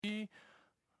We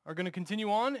are going to continue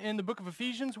on in the book of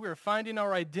Ephesians. We are finding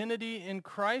our identity in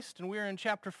Christ, and we are in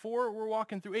chapter 4. We're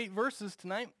walking through 8 verses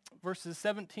tonight, verses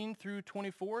 17 through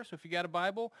 24. So if you got a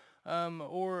Bible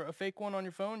or a fake one on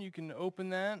your phone, you can open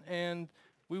that, and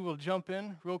we will jump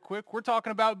in real quick. We're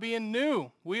talking about being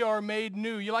new. We are made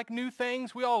new. You like new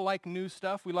things? We all like new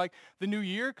stuff. We like the new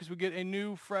year because we get a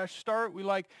new, fresh start. We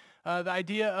like the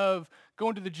idea of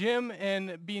going to the gym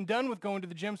and being done with going to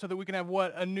the gym so that we can have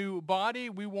a new body.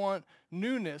 We want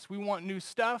newness. We want new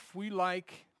stuff. We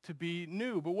like to be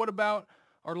new. But what about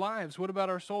our lives? What about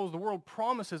our souls? The world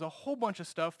promises a whole bunch of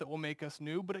stuff that will make us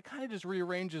new, but it kind of just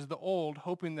rearranges the old,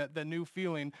 hoping that the new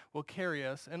feeling will carry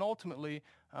us. And ultimately,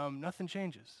 nothing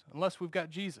changes unless we've got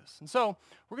Jesus. And so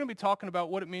we're going to be talking about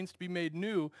what it means to be made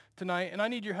new tonight. And I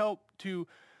need your help to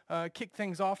kick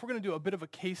things off. We're going to do a bit of a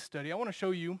case study. I want to show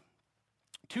you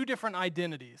 2 different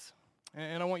identities.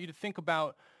 And I want you to think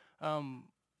about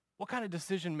what kind of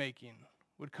decision making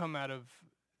would come out of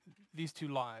these 2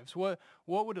 lives. What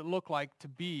would it look like to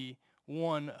be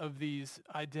one of these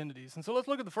identities? And so let's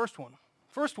look at the first one.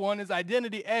 First one is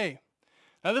identity A.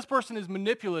 Now this person is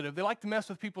manipulative. They like to mess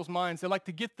with people's minds. They like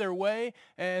to get their way,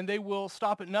 and they will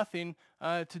stop at nothing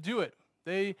to do it.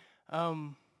 They're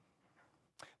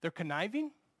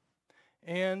conniving,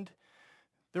 and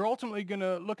they're ultimately going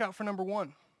to look out for number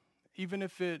 1, even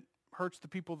if it hurts the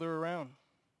people they're around.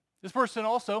 This person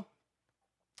also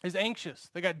is anxious.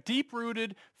 They got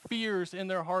deep-rooted fears in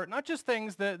their heart, not just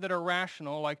things that are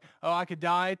rational, like, oh, I could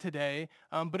die today,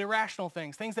 but irrational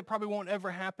things that probably won't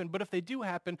ever happen. But if they do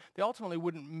happen, they ultimately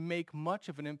wouldn't make much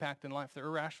of an impact in life. They're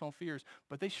irrational fears,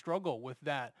 but they struggle with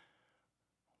that.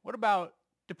 What about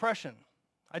depression?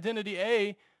 Identity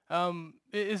A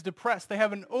is depressed. They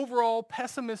have an overall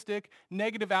pessimistic,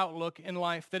 negative outlook in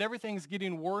life, that everything's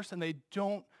getting worse and they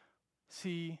don't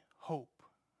see hope.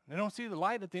 They don't see the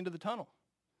light at the end of the tunnel.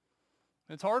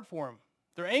 It's hard for them.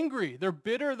 They're angry. They're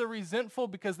bitter. They're resentful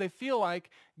because they feel like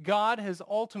God has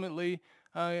ultimately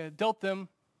dealt them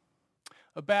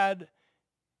a bad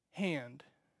hand.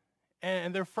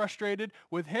 And they're frustrated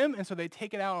with him, and so they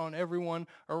take it out on everyone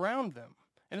around them.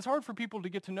 And it's hard for people to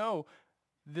get to know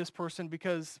this person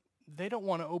because they don't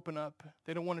want to open up.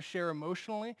 They don't want to share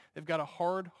emotionally. They've got a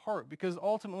hard heart because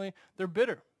ultimately they're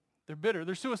bitter. They're bitter.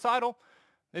 They're suicidal.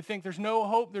 They think there's no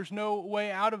hope. There's no way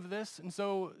out of this. And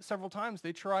so several times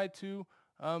they try to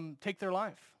take their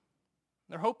life.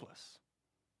 They're hopeless.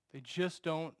 They just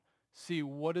don't see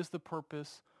what is the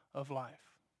purpose of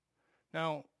life.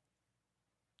 Now,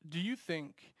 do you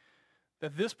think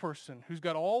that this person who's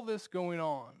got all this going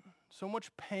on, so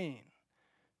much pain,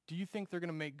 do you think they're going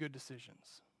to make good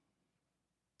decisions?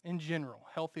 In general,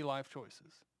 healthy life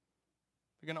choices.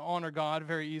 They're going to honor God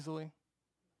very easily?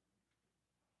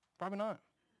 Probably not.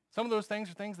 Some of those things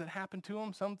are things that happen to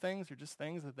them. Some things are just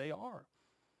things that they are.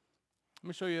 Let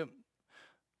me show you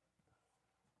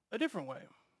a different way.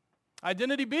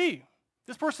 Identity B.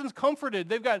 This person's comforted.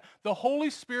 They've got the Holy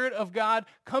Spirit of God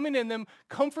coming in them,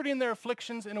 comforting their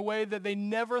afflictions in a way that they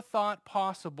never thought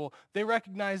possible. They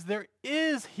recognize there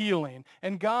is healing,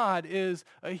 and God is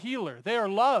a healer. They are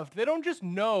loved. They don't just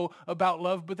know about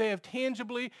love, but they have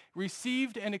tangibly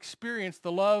received and experienced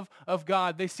the love of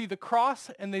God. They see the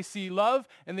cross, and they see love,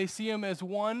 and they see him as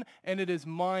one, and it is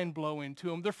mind-blowing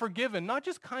to them. They're forgiven, not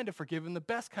just kind of forgiven, the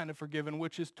best kind of forgiven,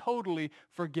 which is totally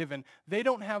forgiven. They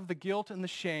don't have the guilt and the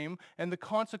shame and the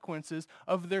consequences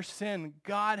of their sin.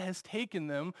 God has taken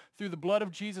them through the blood of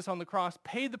Jesus on the cross,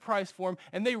 paid the price for them,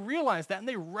 and they realize that, and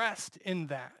they rest in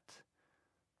that.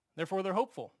 Therefore, they're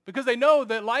hopeful because they know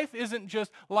that life isn't just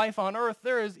life on earth.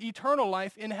 There is eternal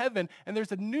life in heaven, and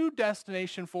there's a new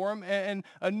destination for them and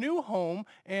a new home,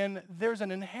 and there's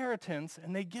an inheritance,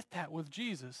 and they get that with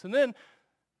Jesus. And then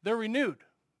they're renewed.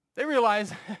 They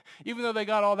realize, even though they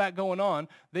got all that going on,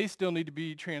 they still need to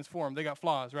be transformed. They got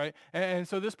flaws, right? And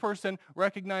so this person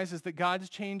recognizes that God's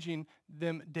changing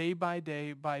them day by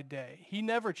day by day. He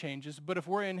never changes, but if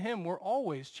we're in him, we're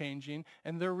always changing,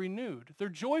 and they're renewed. They're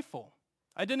joyful.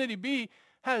 Identity B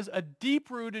has a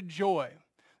deep-rooted joy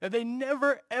that they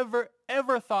never, ever,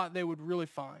 ever thought they would really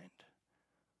find.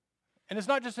 And it's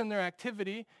not just in their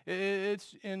activity,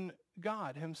 it's in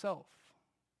God himself.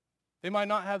 They might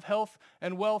not have health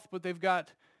and wealth, but they've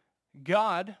got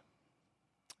God,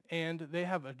 and they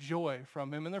have a joy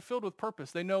from him, and they're filled with purpose.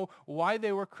 They know why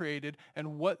they were created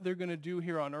and what they're going to do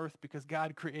here on earth because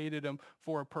God created them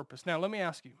for a purpose. Now, let me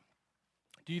ask you,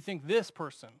 do you think this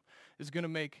person is going to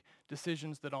make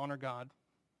decisions that honor God,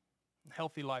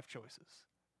 healthy life choices?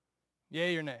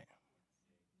 Yay or nay?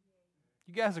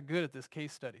 You guys are good at this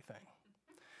case study thing.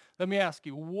 Let me ask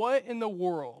you, what in the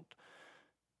world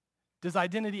does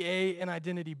identity A and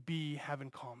identity B have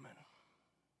in common?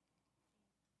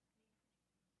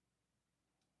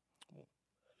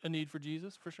 A need for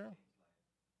Jesus, for sure.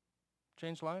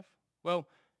 Change life? Well,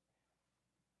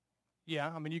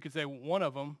 yeah, I mean, you could say one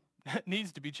of them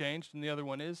needs to be changed and the other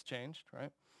one is changed,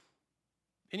 right?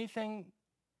 Anything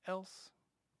else?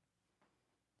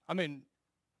 I mean,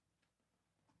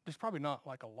 there's probably not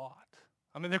like a lot.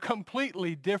 I mean, they're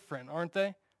completely different, aren't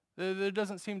they? There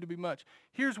doesn't seem to be much.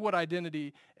 Here's what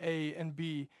identity A and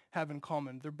B have in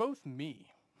common. They're both me.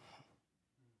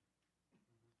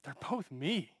 They're both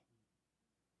me.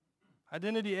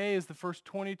 Identity A is the first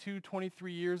 22,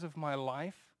 23 years of my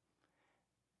life.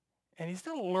 And he's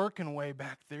still lurking way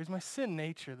back there. There's my sin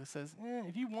nature that says,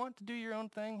 if you want to do your own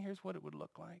thing, here's what it would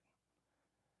look like.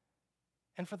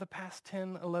 And for the past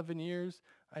 10, 11 years,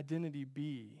 identity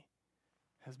B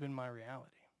has been my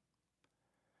reality.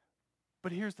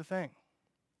 But here's the thing.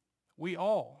 We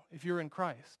all, if you're in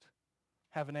Christ,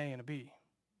 have an A and a B.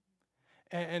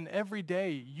 And every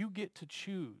day you get to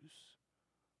choose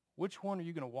which one are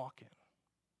you going to walk in.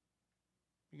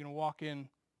 You're going to walk in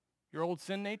your old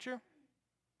sin nature,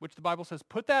 which the Bible says,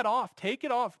 put that off, take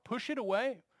it off, push it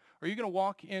away. Or are you going to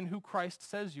walk in who Christ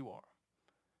says you are?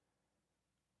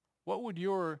 What would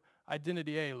your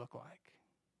identity A look like?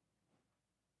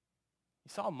 You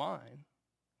saw mine.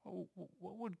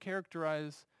 What would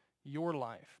characterize your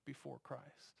life before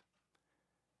Christ?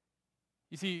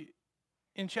 You see,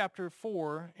 in chapter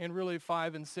 4, and really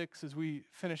 5 and 6, as we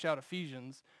finish out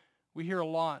Ephesians, we hear a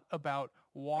lot about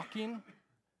walking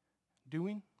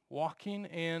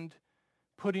and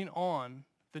putting on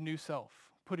the new self,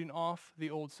 putting off the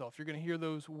old self. You're going to hear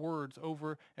those words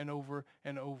over and over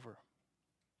and over.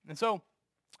 And so,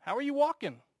 how are you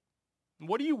walking?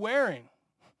 What are you wearing?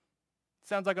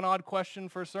 Sounds like an odd question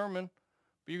for a sermon,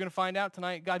 but you're going to find out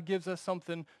tonight God gives us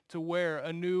something to wear,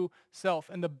 a new self.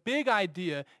 And the big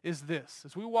idea is this.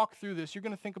 As we walk through this, you're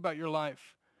going to think about your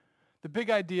life. The big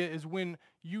idea is when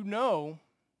you know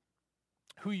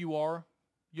who you are,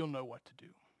 you'll know what to do.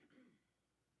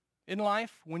 In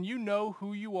life, when you know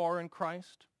who you are in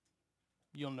Christ,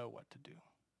 you'll know what to do.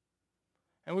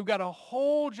 And we've got a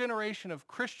whole generation of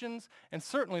Christians and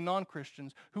certainly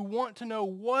non-Christians who want to know,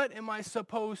 what am I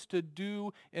supposed to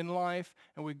do in life?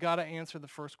 And we've got to answer the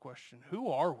first question. Who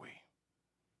are we?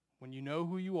 When you know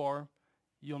who you are,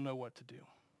 you'll know what to do.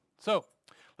 So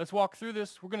let's walk through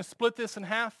this. We're going to split this in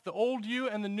half, the old you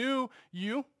and the new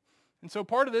you. And so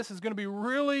part of this is going to be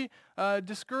really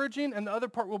discouraging, and the other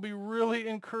part will be really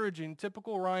encouraging.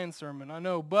 Typical Ryan sermon, I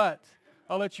know, but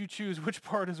I'll let you choose which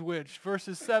part is which.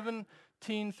 Verses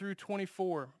 17 through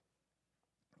 24.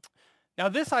 Now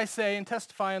this I say and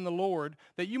testify in the Lord,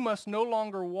 that you must no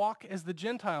longer walk as the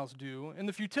Gentiles do in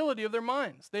the futility of their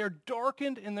minds. They are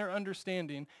darkened in their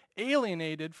understanding,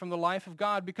 alienated from the life of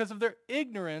God because of their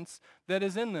ignorance that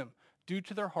is in them, due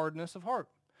to their hardness of heart.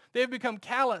 They have become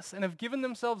callous and have given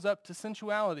themselves up to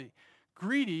sensuality,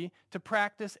 greedy to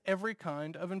practice every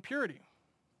kind of impurity.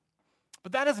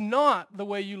 But that is not the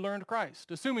way you learned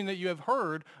Christ, assuming that you have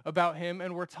heard about him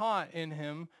and were taught in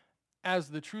him, as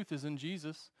the truth is in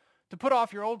Jesus, to put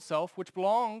off your old self, which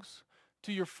belongs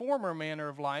to your former manner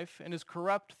of life and is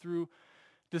corrupt through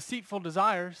deceitful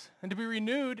desires, and to be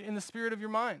renewed in the spirit of your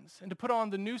minds, and to put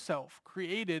on the new self,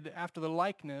 created after the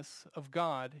likeness of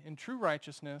God in true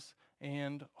righteousness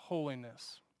and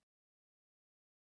holiness.